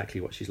know exactly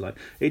what she's like.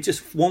 It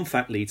just, one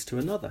fact leads to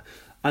another.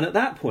 And at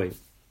that point,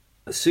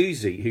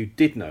 Susie, who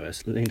did know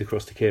us, leaned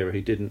across to Kira,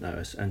 who didn't know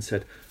us, and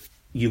said,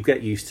 you'll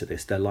get used to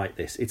this, they're like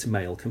this, it's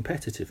male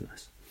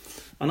competitiveness.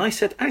 And I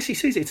said, actually,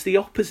 Susie, it's the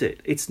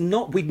opposite. It's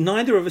not,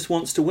 neither of us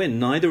wants to win.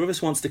 Neither of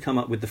us wants to come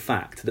up with the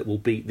fact that will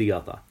beat the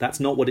other. That's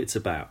not what it's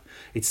about.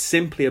 It's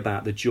simply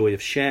about the joy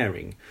of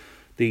sharing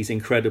these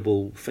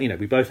incredible,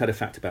 we both had a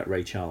fact about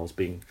Ray Charles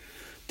being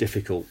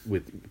difficult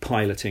with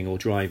piloting or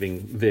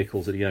driving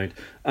vehicles that he owned.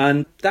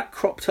 And that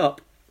cropped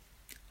up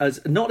as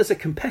not as a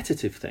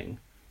competitive thing,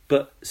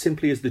 but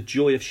simply as the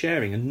joy of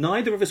sharing. And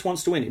neither of us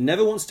wants to win. It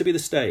never wants to be the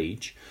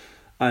stage.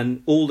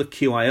 And all the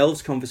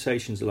QIL's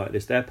conversations are like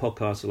this, their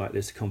podcasts are like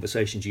this, the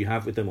conversations you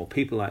have with them or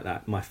people like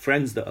that, my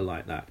friends that are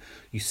like that.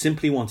 You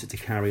simply want it to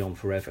carry on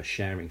forever,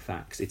 sharing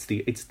facts. It's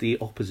the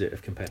opposite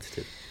of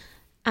competitive.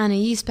 Anna,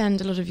 you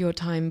spend a lot of your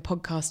time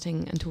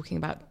podcasting and talking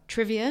about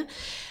trivia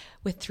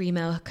with 3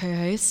 male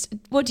co-hosts.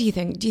 What do you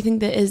think? Do you think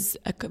there is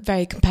a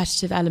very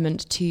competitive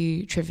element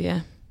to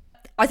trivia?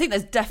 I think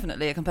there's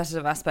definitely a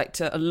competitive aspect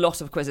to a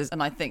lot of quizzes,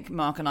 and I think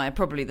Mark and I are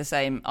probably the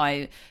same.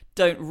 I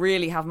don't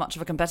really have much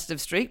of a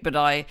competitive streak, but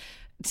I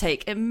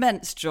take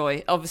immense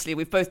joy. Obviously,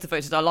 we've both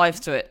devoted our lives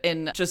to it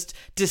in just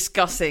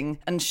discussing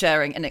and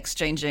sharing and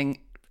exchanging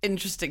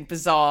interesting,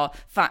 bizarre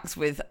facts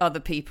with other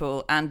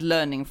people and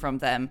learning from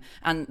them.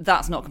 And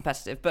that's not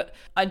competitive. But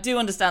I do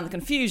understand the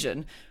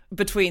confusion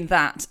between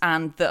that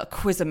and the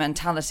quizzer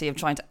mentality of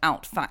trying to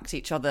out-fact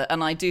each other.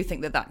 And I do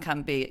think that that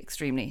can be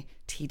extremely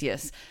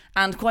tedious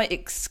and quite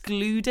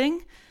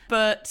excluding.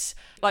 But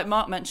like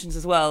Mark mentions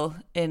as well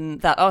in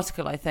that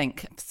article, I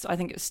think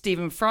it was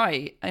Stephen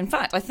Fry. In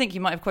fact, I think you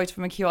might have quoted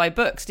from a QI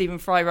book, Stephen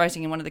Fry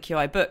writing in one of the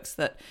QI books,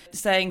 that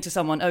saying to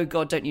someone, oh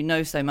God, don't you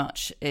know so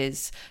much,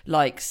 is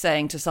like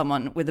saying to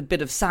someone with a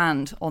bit of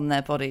sand on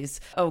their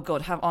bodies, oh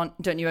God,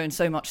 don't you own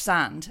so much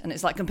sand? And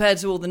it's like, compared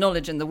to all the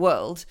knowledge in the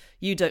world,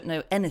 you don't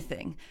know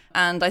anything.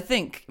 And I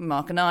think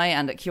Mark and I,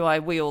 and at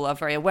QI, we all are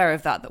very aware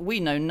of that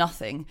we know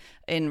nothing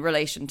in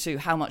relation to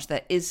how much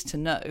there is to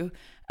know.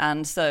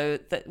 And so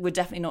that we're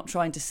definitely not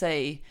trying to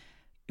say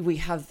we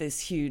have this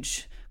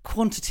huge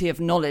quantity of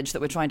knowledge that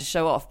we're trying to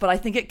show off. But I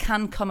think it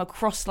can come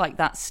across like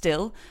that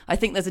still. I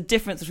think there's a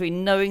difference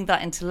between knowing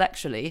that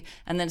intellectually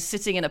and then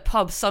sitting in a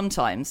pub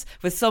sometimes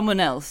with someone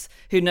else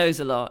who knows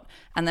a lot,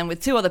 and then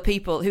with two other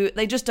people who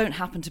they just don't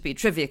happen to be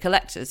trivia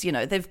collectors. You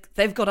know,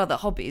 they've got other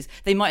hobbies.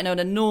 They might know an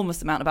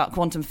enormous amount about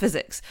quantum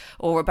physics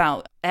or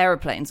about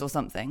aeroplanes or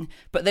something,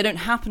 but they don't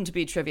happen to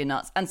be trivia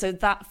nuts. And so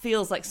that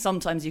feels like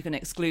sometimes you can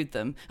exclude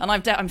them. And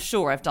I'm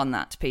sure I've done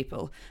that to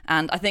people.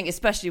 And I think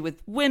especially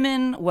with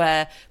women,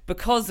 where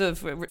because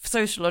of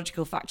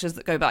sociological factors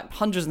that go back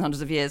hundreds and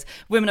hundreds of years,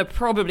 women are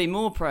probably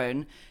more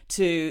prone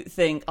to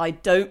think, I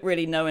don't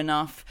really know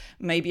enough,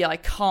 maybe I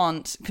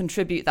can't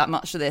contribute that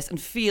much to this,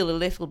 and feel a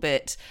little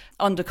bit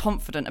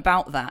underconfident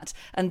about that.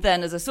 And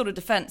then as a sort of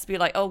defence, be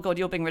like, oh God,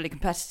 you're being really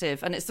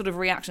competitive. And it's sort of a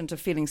reaction to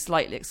feeling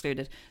slightly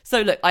excluded.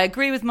 So look, I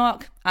agree with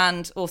Mark,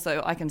 and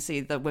also I can see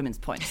the women's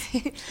points.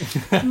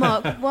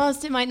 Mark,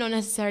 whilst it might not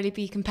necessarily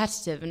be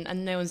competitive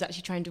and no one's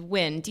actually trying to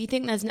win, do you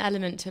think there's an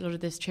element to a lot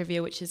of this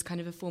trivia which is kind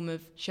of a form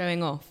of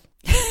showing off?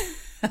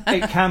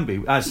 It can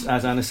be, as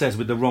Anna says,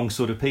 with the wrong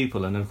sort of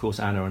people. And of course,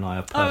 Anna and I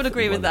are perfectly I would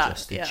agree with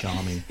that. well-adjusted,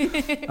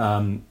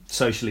 charming,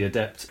 socially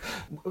adept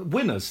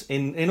winners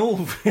in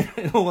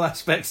all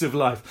aspects of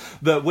life.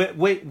 But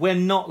we're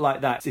not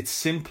like that. It's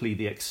simply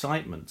the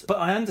excitement. But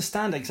I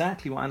understand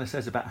exactly what Anna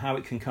says about how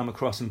it can come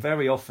across, and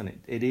very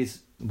often it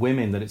is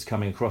women that it's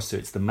coming across to.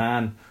 It's the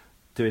man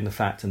doing the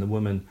fact and the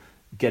woman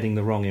getting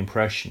the wrong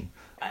impression.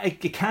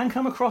 It can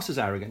come across as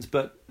arrogance,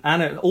 but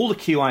Anna, all the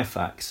QI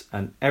facts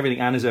and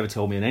everything Anna's ever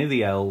told me, and any of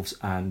the elves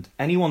and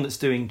anyone that's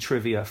doing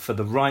trivia for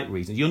the right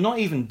reason, you're not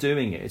even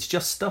doing it. It's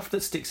just stuff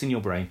that sticks in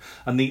your brain.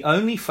 And the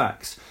only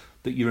facts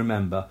that you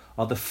remember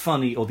are the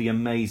funny or the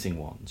amazing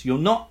ones. You're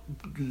not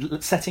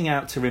setting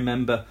out to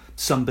remember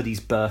somebody's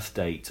birth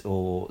date,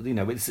 or, you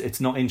know,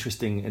 it's not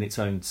interesting in its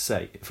own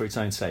sake, for its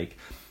own sake.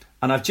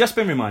 And I've just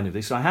been reminded of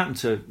this.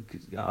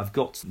 I've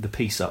got the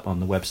piece up on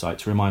the website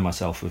to remind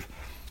myself of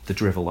the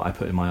drivel that I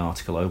put in my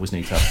article. I always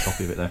need to have a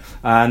copy of it there.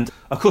 And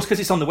of course, because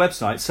it's on the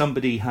website,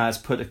 somebody has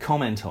put a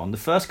comment on. The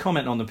first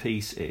comment on the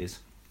piece is,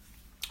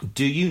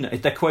 do you know,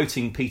 they're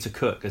quoting Peter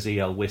Cook as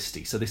E.L.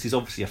 Wisty, so this is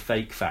obviously a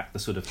fake fact, the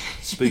sort of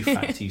spoof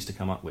fact he used to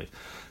come up with.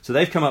 So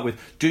they've come up with,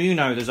 do you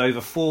know there's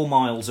over 4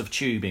 miles of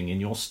tubing in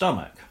your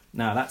stomach?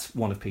 Now, that's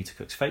one of Peter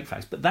Cook's fake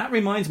facts, but that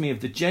reminds me of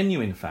the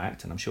genuine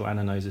fact, and I'm sure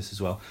Anna knows this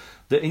as well,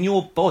 that in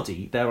your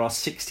body there are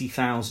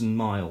 60,000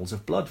 miles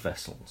of blood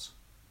vessels.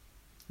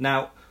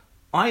 Now,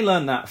 I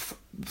learned that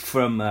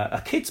from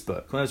a kid's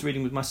book when I was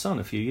reading with my son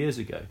a few years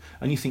ago.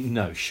 And you think,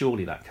 no,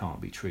 surely that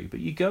can't be true. But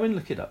you go and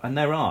look it up, and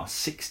there are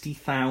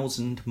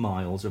 60,000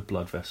 miles of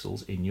blood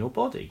vessels in your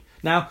body.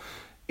 Now,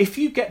 if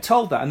you get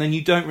told that and then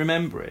you don't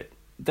remember it,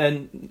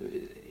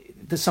 then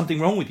there's something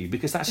wrong with you,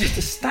 because that's just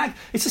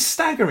it's a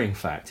staggering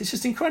fact. It's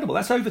just incredible.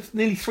 That's over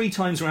nearly 3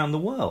 times around the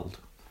world.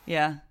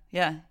 Yeah.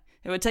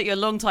 It would take you a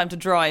long time to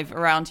drive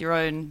around your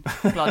own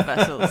blood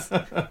vessels.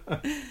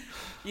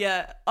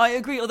 Yeah, I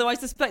agree, although I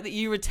suspect that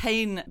you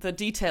retain the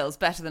details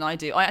better than I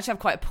do. I actually have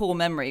quite a poor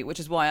memory, which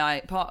is why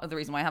part of the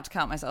reason why I have to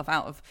count myself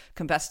out of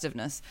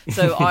competitiveness.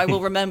 So I will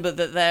remember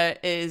that there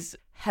is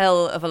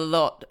hell of a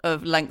lot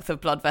of length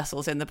of blood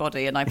vessels in the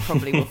body, and I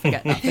probably will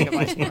forget that figure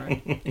by tomorrow.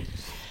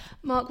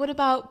 Mark, what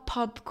about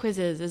pub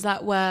quizzes? Is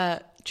that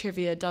where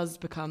trivia does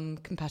become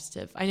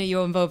competitive? I know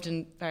you're involved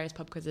in various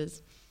pub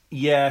quizzes.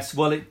 Yes,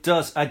 well, it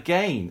does.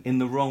 Again, in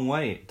the wrong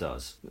way it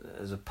does.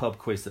 There's a pub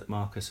quiz that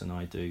Marcus and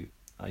I do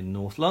in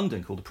North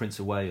London called the Prince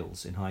of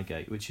Wales in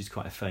Highgate, which is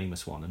quite a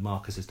famous one, and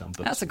Marcus has done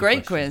books. That's a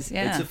great quiz,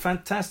 yeah. It's a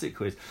fantastic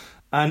quiz.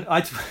 And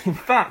in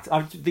fact,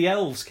 the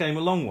elves came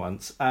along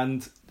once,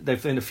 and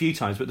they've been a few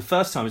times, but the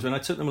first time was when I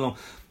took them along,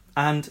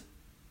 and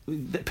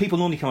people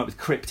normally come up with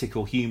cryptic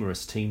or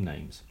humorous team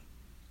names.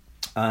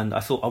 And I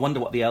thought, I wonder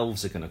what the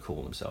elves are going to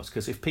call themselves,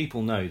 because if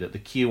people know that the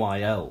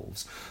QI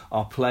elves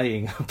are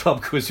playing a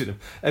pub quiz with them,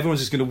 everyone's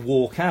just going to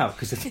walk out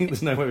because they think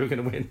there's no way we're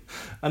going to win.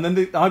 And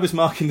then I was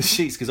marking the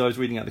sheets because I was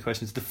reading out the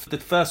questions. The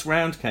first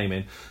round came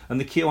in,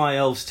 and the QI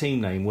elves team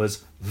name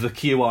was the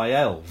QI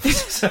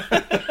elves.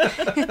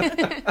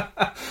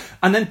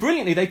 And then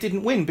brilliantly, they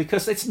didn't win,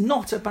 because it's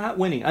not about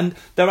winning. And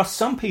there are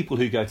some people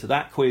who go to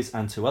that quiz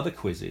and to other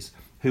quizzes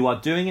who are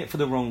doing it for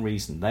the wrong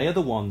reason. They are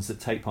the ones that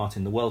take part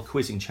in the World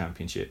Quizzing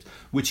Championships,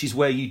 which is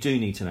where you do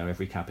need to know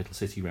every capital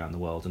city around the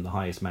world and the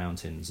highest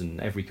mountains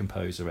and every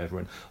composer ever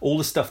and all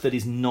the stuff that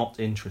is not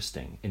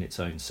interesting in its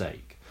own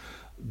sake.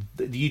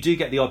 You do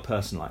get the odd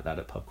person like that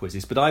at pub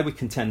quizzes, but I would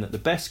contend that the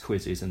best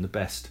quizzes and the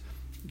best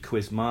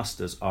quiz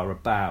masters are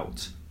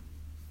about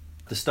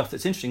the stuff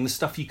that's interesting, the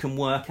stuff you can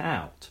work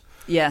out.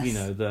 Yes. You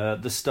know,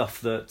 the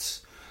stuff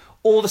that's...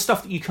 All the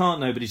stuff that you can't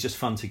know but is just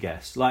fun to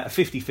guess. Like a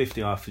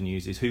 50-50 I often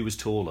use is who was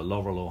taller,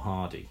 Laurel or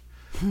Hardy?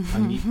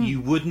 And you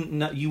wouldn't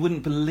know, you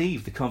wouldn't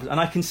believe the conversation. And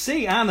I can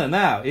see Anna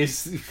now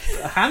is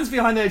hands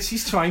behind her.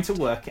 She's trying to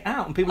work it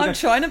out, and people. I'm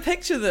trying to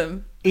picture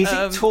them. Is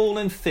it tall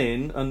and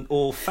thin,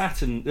 or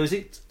fat and? Or is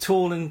it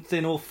tall and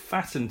thin, or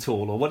fat and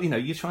tall, or what? You know,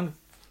 you're trying to.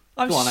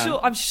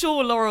 I'm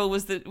sure Laurel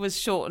was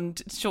short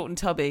and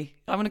tubby.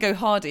 I'm going to go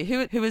Hardy.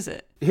 Who is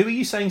it? Who are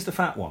you saying is the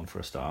fat one for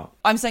a start?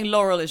 I'm saying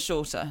Laurel is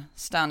shorter.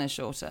 Stan is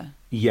shorter.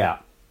 Yeah,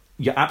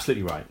 you're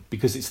absolutely right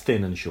because it's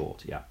thin and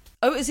short. Yeah.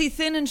 Oh, is he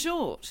thin and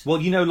short?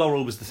 Well, you know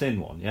Laurel was the thin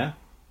one, yeah?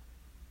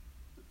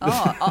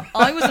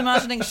 I was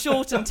imagining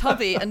short and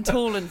tubby and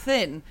tall and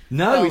thin.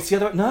 No, it's the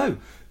other... No,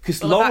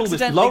 because Laurel I've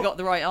accidentally got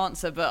the right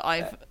answer, but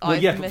I've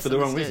for the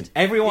wrong reason.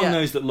 Everyone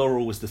knows that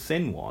Laurel was the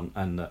thin one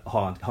and that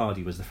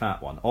Hardy was the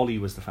fat one. Ollie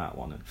was the fat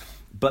one.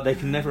 But they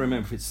can never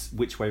remember if it's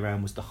which way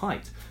round was the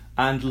height.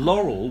 And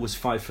Laurel was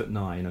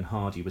 5'9" and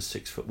Hardy was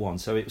 6'1".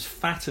 So it was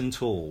fat and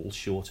tall,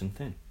 short and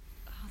thin.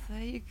 Oh,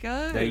 there you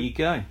go. There you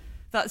go.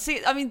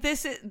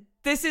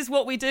 This is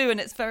what we do, and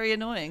it's very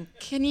annoying.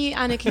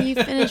 Anna, can you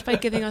finish by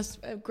giving us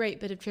a great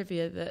bit of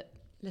trivia that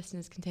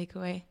listeners can take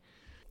away?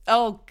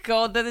 Oh,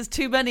 God, there's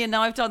too many. And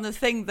now I've done the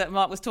thing that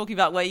Mark was talking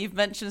about where you've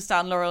mentioned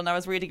Stan Laurel, and I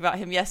was reading about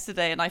him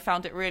yesterday, and I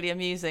found it really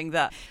amusing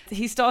that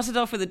he started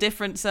off with a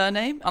different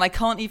surname, and I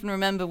can't even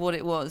remember what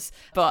it was,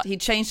 but he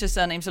changed his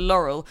surname to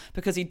Laurel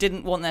because he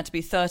didn't want there to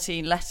be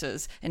 13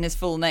 letters in his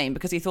full name,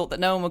 because he thought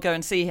that no one would go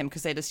and see him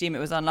because they'd assume it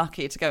was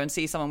unlucky to go and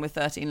see someone with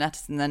 13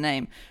 letters in their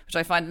name, which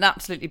I find an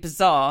absolutely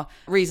bizarre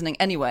reasoning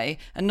anyway.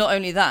 And not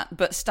only that,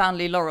 but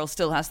Stanley Laurel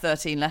still has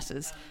 13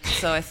 letters.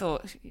 So I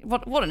thought,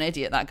 what an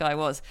idiot that guy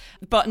was.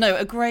 But no,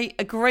 a great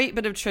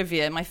bit of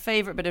trivia. My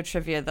favourite bit of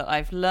trivia that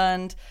I've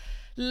learned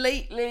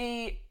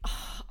lately.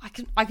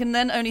 I can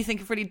then only think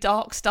of really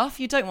dark stuff.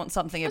 You don't want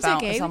something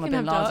about Osama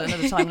bin Laden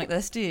at a time like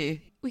this, do you?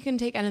 We can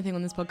take anything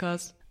on this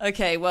podcast.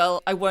 Okay,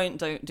 well, I won't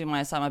do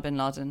my Osama bin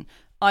Laden.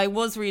 I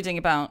was reading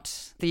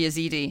about the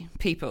Yazidi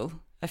people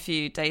a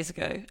few days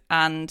ago,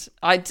 and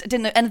I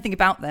didn't know anything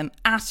about them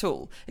at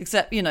all,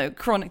 except, you know,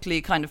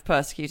 chronically kind of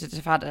persecuted,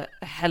 have had a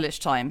hellish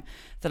time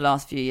the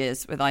last few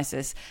years with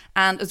ISIS.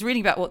 And I was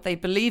reading about what they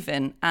believe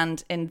in,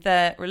 and in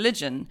their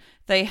religion,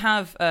 they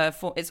have,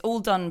 it's all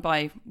done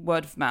by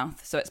word of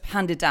mouth, so it's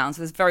handed down, so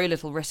there's very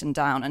little written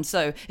down, and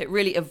so it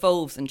really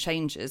evolves and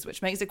changes,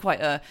 which makes it quite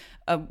a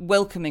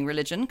welcoming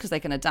religion, because they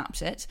can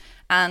adapt it.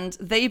 And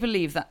they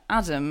believe that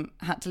Adam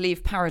had to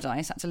leave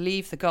paradise, had to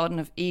leave the Garden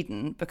of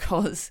Eden,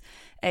 because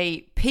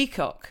a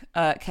peacock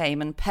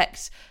came and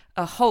pecked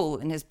a hole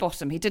in his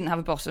bottom. He didn't have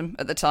a bottom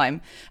at the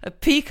time. A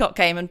peacock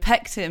came and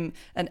pecked him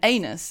an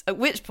anus, at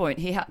which point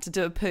he had to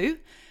do a poo,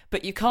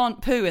 but you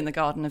can't poo in the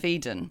Garden of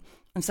Eden.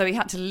 And so he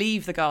had to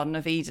leave the Garden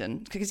of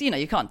Eden because, you know,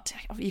 you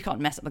can't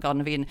mess up the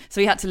Garden of Eden.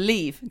 So he had to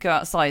leave, go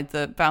outside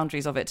the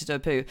boundaries of it to do a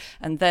poo.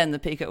 And then the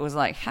peacock was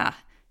like, "Ha,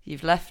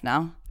 you've left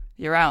now.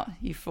 You're out.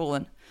 You've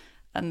fallen."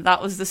 And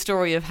that was the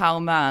story of how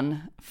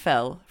man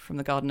fell from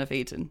the Garden of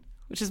Eden,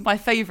 which is my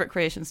favourite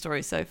creation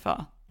story so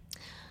far.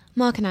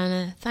 Mark and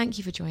Anna, thank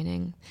you for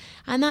joining.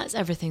 And that's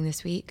everything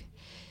this week.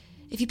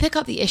 If you pick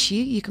up the issue,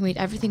 you can read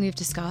everything we've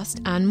discussed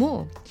and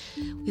more.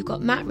 We've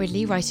got Matt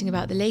Ridley writing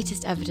about the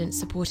latest evidence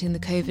supporting the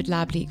COVID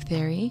lab leak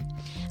theory.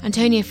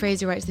 Antonia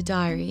Fraser writes the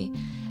diary.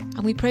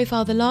 And we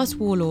profile the last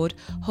warlord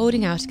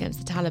holding out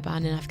against the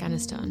Taliban in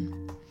Afghanistan.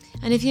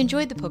 And if you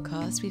enjoyed the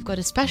podcast, we've got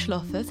a special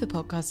offer for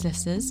podcast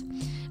listeners.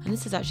 And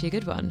this is actually a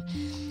good one.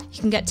 You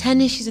can get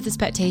 10 issues of The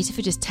Spectator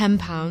for just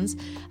 £10,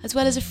 as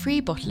well as a free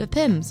bottle of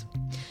Pimm's.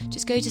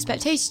 Just go to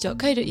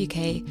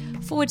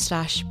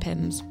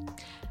spectator.co.uk/Pimm's.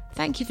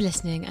 Thank you for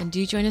listening, and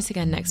do join us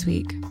again next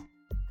week.